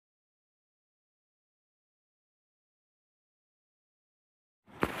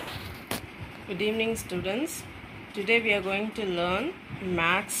Good evening, students. Today we are going to learn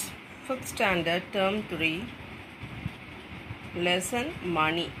Maths 5th Standard Term 3 Lesson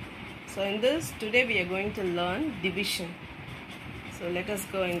Money. So in this, today we are going to learn division. So let us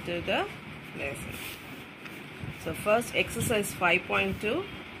go into the lesson. So first exercise 5.2.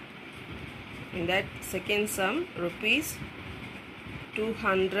 In that second sum, rupees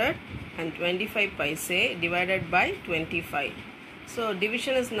 225 paise divided by 25. So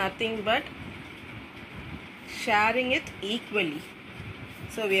division is nothing but sharing it equally.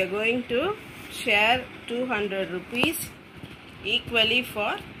 So we are going to share 200 rupees equally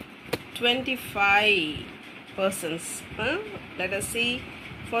for 25 persons. Let us see.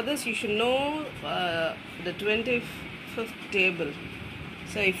 For this you should know the 25th table.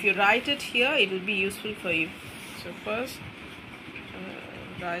 So if you write it here, it will be useful for you. So first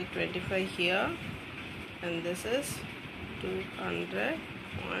write 25 here, and this is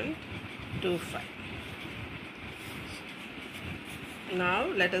 200.25. Now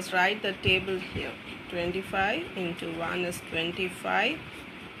let us write the table here. 25 into 1 is 25,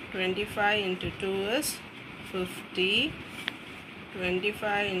 25 into 2 is 50,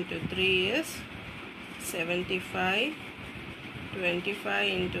 25 into 3 is 75, 25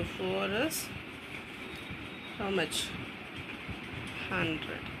 into 4 is how much?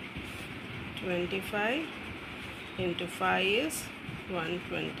 100. 25 into 5 is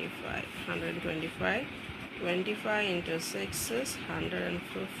 125, 125. 25 into 6 is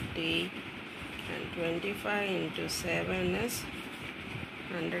 150, and 25 into 7 is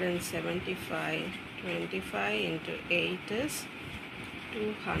 175, 25 into 8 is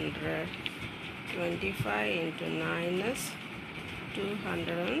 200, 25 into 9 is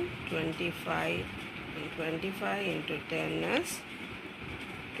 225, and 25 into 10 is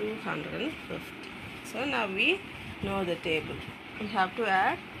 250. So now we know the table. We have to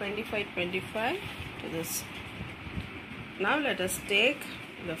add 25 to this. Now let us take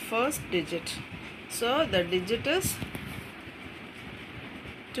the first digit. So the digit is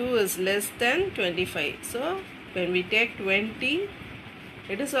 2 is less than 25. So when we take 20,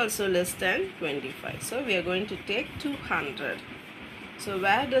 it is also less than 25. So we are going to take 200. So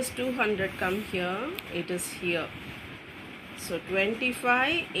where does 200 come here? It is here. So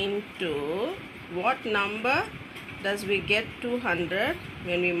 25 into what number does we get 200?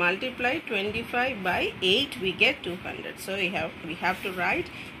 When we multiply 25 by 8, we get 200. So we have to write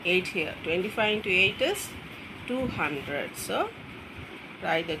 8 here. 25 into 8 is 200. So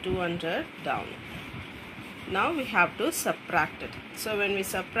write the 200 down. Now we have to subtract it. So when we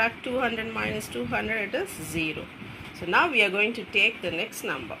subtract 200 minus 200, it is 0. So now we are going to take the next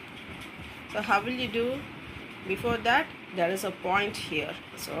number. So how will you do? Before that, there is a point here.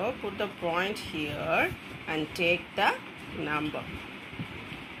 So put the point here and take the number.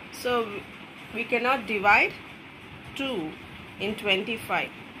 So we cannot divide 2 in 25.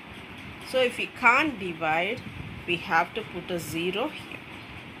 So if we can't divide, we have to put a 0 here.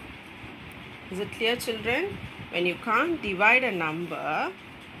 Is it clear, children? When you can't divide a number,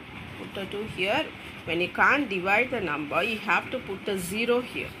 put a 2 here. When you can't divide the number, you have to put a 0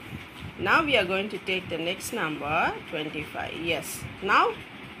 here. Now we are going to take the next number, 25. Yes. Now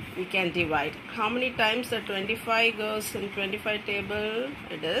we can divide. How many times the 25 goes in 25 table?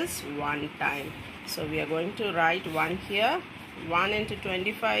 It is 1 time. So we are going to write 1 here. 1 into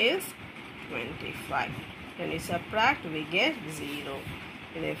 25 is 25. When we subtract, we get 0.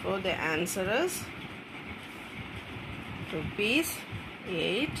 Therefore the answer is rupees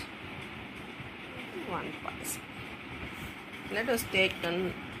 8 1 paise. Let us take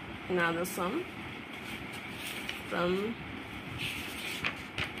another sum from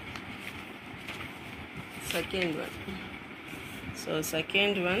second one. So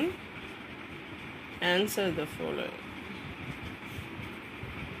second one, answer the following.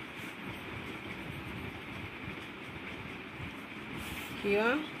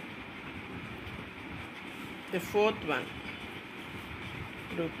 Here the fourth one,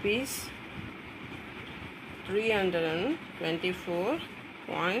 rupees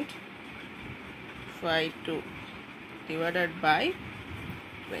 324.52 divided by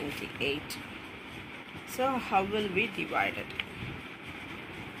 28. So how will we divide it?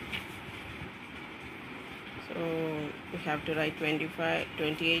 So we have to write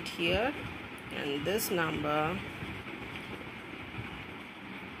 28 here, and this number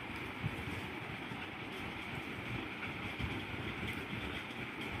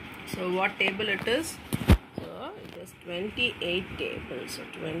so what table it is? So it is 28 table. So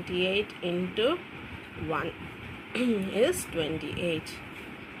 28 into 1 is 28.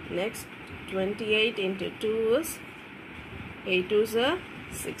 Next 28 into 2 is 8 2s are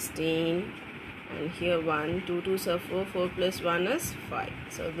 16. and here 1, 2 2s are 4, 4 plus 1 is 5.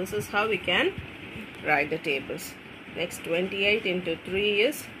 So this is how we can write the tables. Next, 28 into 3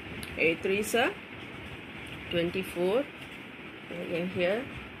 is 8 3s are 24. Again here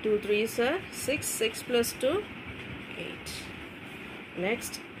 2 3s are 6, 6 plus 2 8.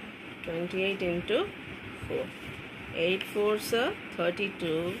 Next, 28 into 4, 8 4s are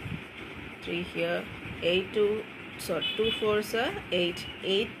 32, 3 here, 2 4s are 8,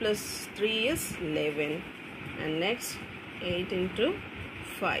 8 plus 3 is 11, and next 8 into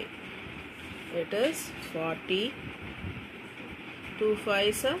 5, it is 40, 2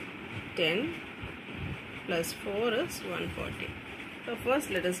 5s are 10, plus 4 is 140. So first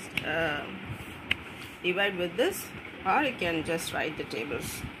let us divide with this, or you can just write the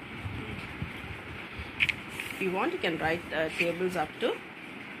tables. If you want, you can write tables up to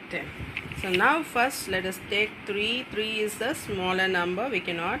 10. So now first let us take 3. 3 is the smaller number, we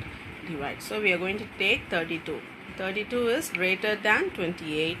cannot divide. So we are going to take 32. 32 is greater than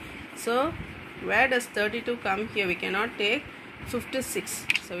 28. So where does 32 come here? We cannot take 56.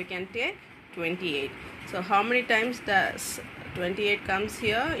 So we can take 28. So how many times does 28 comes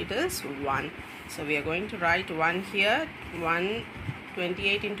here? It is 1. So we are going to write 1 here.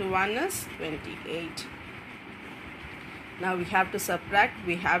 28 into 1 is 28. Now we have to subtract.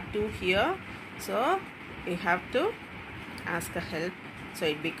 We have 2 here. So we have to ask a help. So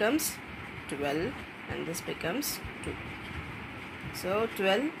it becomes 12 and this becomes 2. So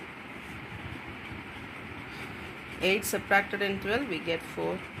 12. 8 subtracted in 12, we get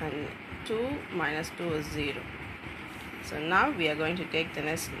 4, and 2 minus 2 is 0. So now we are going to take the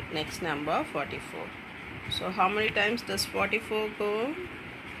next number, 44. So how many times does 44 go?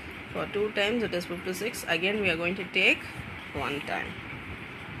 For 2 times it is 56. Again we are going to take 1 time.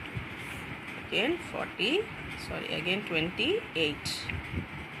 Again 28.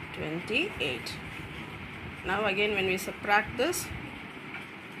 28. Now again when we subtract this,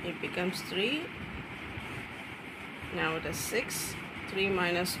 it becomes 3. Now it is 6. 3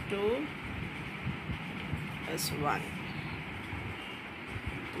 minus 2 is 1.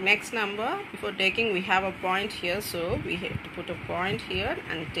 Next number, before taking, we have a point here, so we have to put a point here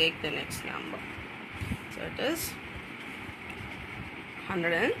and take the next number. So it is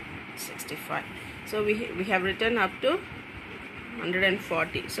 165. So we have written up to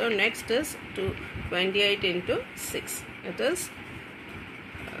 140. So next is 28 into 6. It is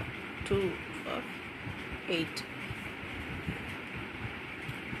 2 for 8.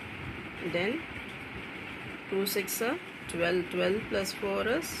 Then 2 6 are 12. 12 plus 4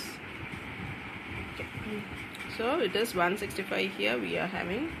 is okay. So it is 165 here. We are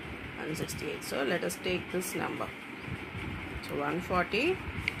having 168. So let us take this number. So 140.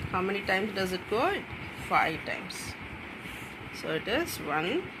 How many times does it go? 5 times. So it is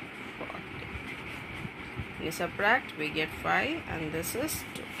 140. When you subtract, we get 5, and this is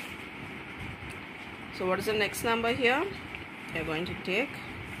 2. So what is the next number here? We are going to take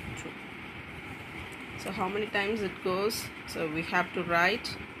 2. So how many times it goes? So we have to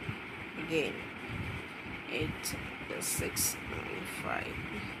write again 8 plus 6 and 5.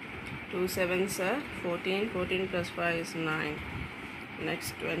 2 7s are 14. 14 plus 5 is 9.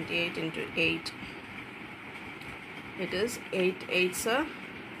 Next 28 into 8. It is 8 8s are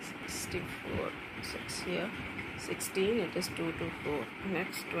 64. 6 here. 16. It is 2 to 4.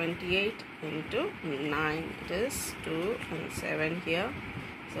 Next 28 into 9. It is 2 and 7 here.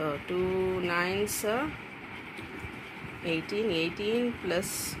 So 2 9s are 18. 18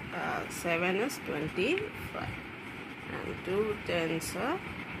 plus 7 is 25. And 2 10s are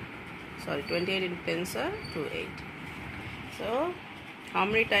 28 into 10s are 28. So how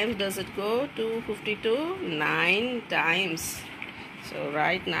many times does it go? 252? 9 times. So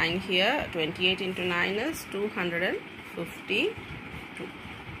write 9 here. 28 into 9 is 252.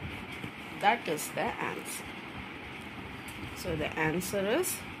 That is the answer. So the answer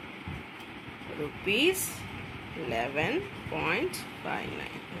is rupees 11.59.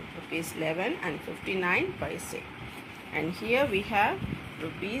 Rupees 11 and 59 paise. And here we have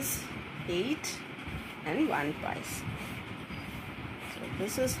rupees 8 and 1 paise. So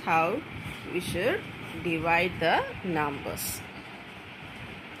this is how we should divide the numbers.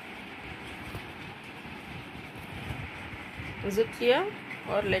 Is it clear?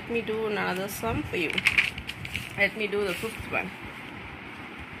 Or let me do another sum for you. Let me do the 5th one.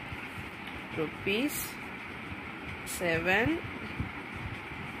 Rupees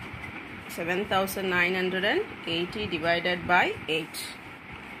 7,980 divided by 8.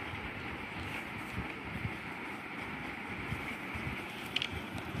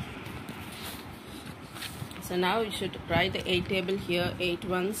 So now you should write the 8 table here. 8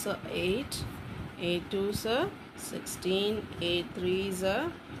 ones are 8. 8 2s are 16, 8 3s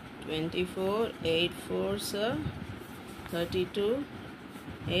are 24, 8 4s are 32,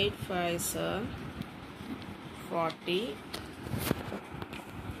 8 5s are 40,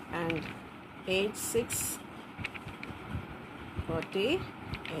 and 8 6 48,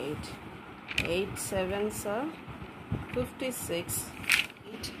 8 7s are 56,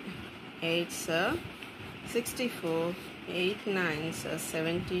 8 8s are 64, 8 9s are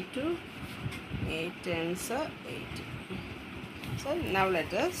 72, 8 10s are 80. So now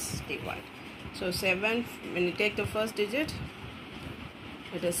let us divide. So 7, when you take the first digit,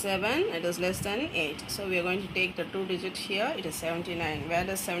 it is 7, it is less than 8. So we are going to take the 2 digit here, it is 79. Where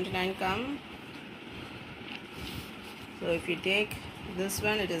does 79 come? So if you take this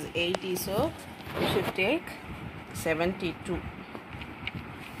one, it is 80. So we should take 72.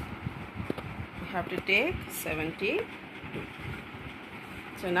 We have to take 72.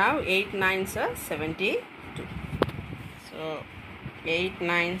 So now 8 9s are 72. So 8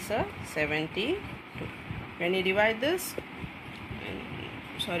 9s are 72. When you divide this,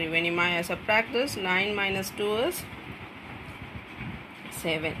 when you subtract this, 9 minus 2 is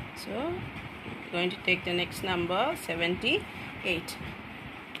 7. So we're going to take the next number, 78.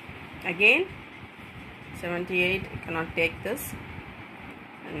 Again 78, you cannot take this.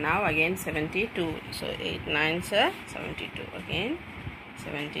 And now again 72. So 8 9s are 72. Again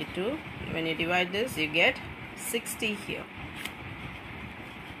 72. When you divide this, you get 60 here.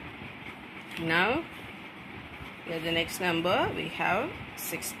 Now here the next number, we have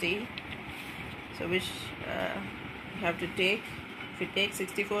 60. So which we have to take. If you take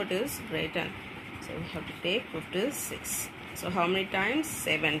 64, it is greater. So we have to take 56. So how many times?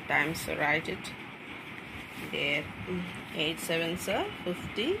 7 times. So write it there. 8 7s are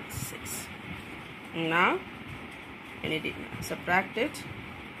 56. Now when you subtract it,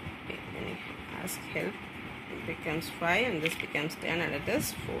 when you ask help, it becomes 5 and this becomes 10 and it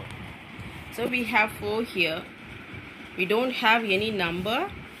is 4. So we have 4 here. We don't have any number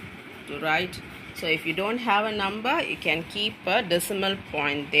to write. So if you don't have a number, you can keep a decimal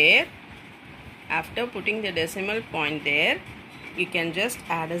point there. After putting the decimal point there, you can just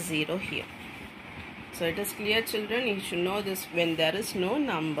add a 0 here. So it is clear, children. You should know this. When there is no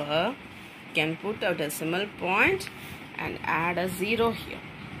number, you can put a decimal point and add a 0 here.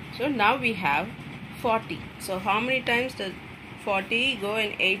 So now we have 40. So how many times does 40 go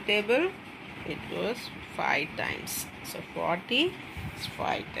in 8 table? It goes 5 times. So 40 is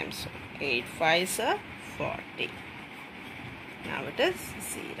 5 times. So 8 5s are 40. Now it is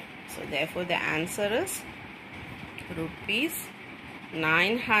 0. So therefore the answer is rupees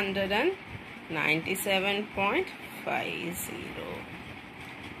 997.50.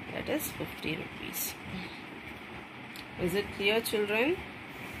 That is 50 rupees. Is it clear, children?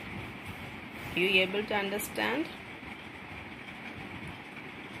 Are you able to understand?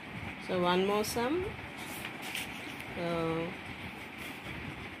 So one more sum.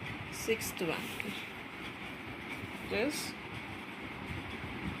 Sixth one. This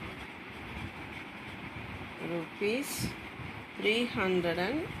rupees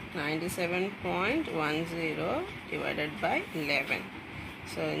 397.10 divided by 11.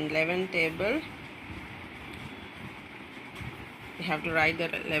 So in 11 table, we have to write the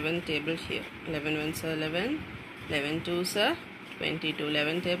 11 table here. 11 ones are 11, 11 twos are 22.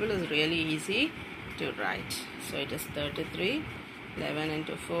 11 table is really easy to write. So it is 33. 11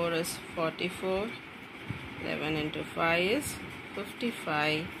 into 4 is 44. 11 into 5 is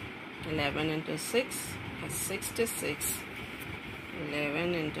 55. 11 into 6 is 66.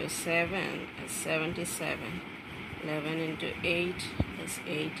 11 into 7 is 77. 11 into 8 is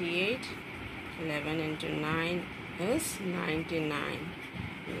 88. 11 into 9 is 99.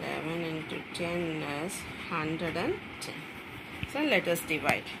 11 into 10 is 110. So let us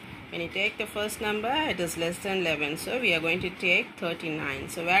divide. When you take the first number, it is less than 11. So we are going to take 39.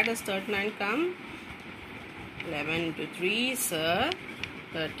 So where does 39 come? 11 into 3 is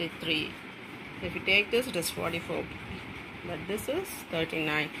 33. If you take this, it is 44. But this is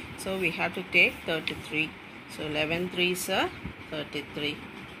 39. So we have to take 33. So 11 3s are 33.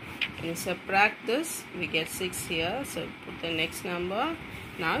 When you subtract this, we get 6 here. So put the next number.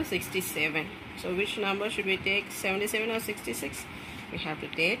 Now 67. So which number should we take? 77 or 66? We have to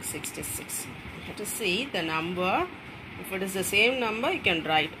take 66. You have to see the number. If it is the same number, you can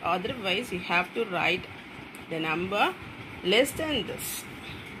write. Otherwise, you have to write the number less than this.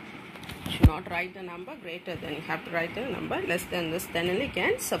 You should not write the number greater than. You have to write the number less than this. Then only you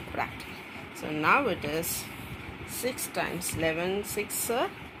can subtract. So now it is 6 times 11. 6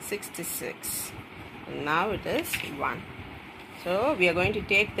 66. And now it is 1. So we are going to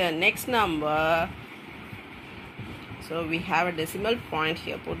take the next number. So we have a decimal point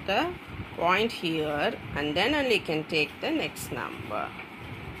here. Put the point here and then only you can take the next number.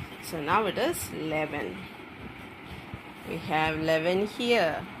 So now it is 11. We have 11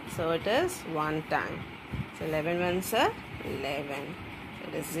 here. So it is 1 time. So 11 ones are 11. So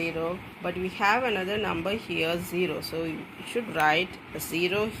it is 0. But we have another number here, 0. So you should write a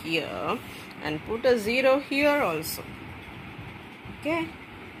 0 here and put a 0 here also. Okay.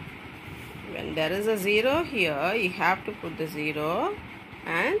 When there is a 0 here, you have to put the 0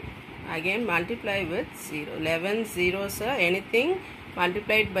 and again multiply with 0. 11 zeros are anything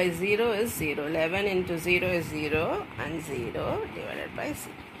multiplied by 0 is 0. 11 into 0 is 0 and 0 divided by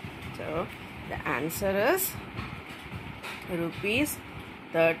 0. So the answer is rupees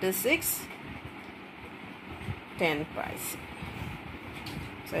 36 10 paise.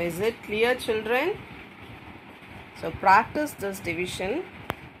 So is it clear, children? So practice this division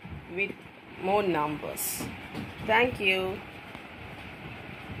with more numbers. Thank you.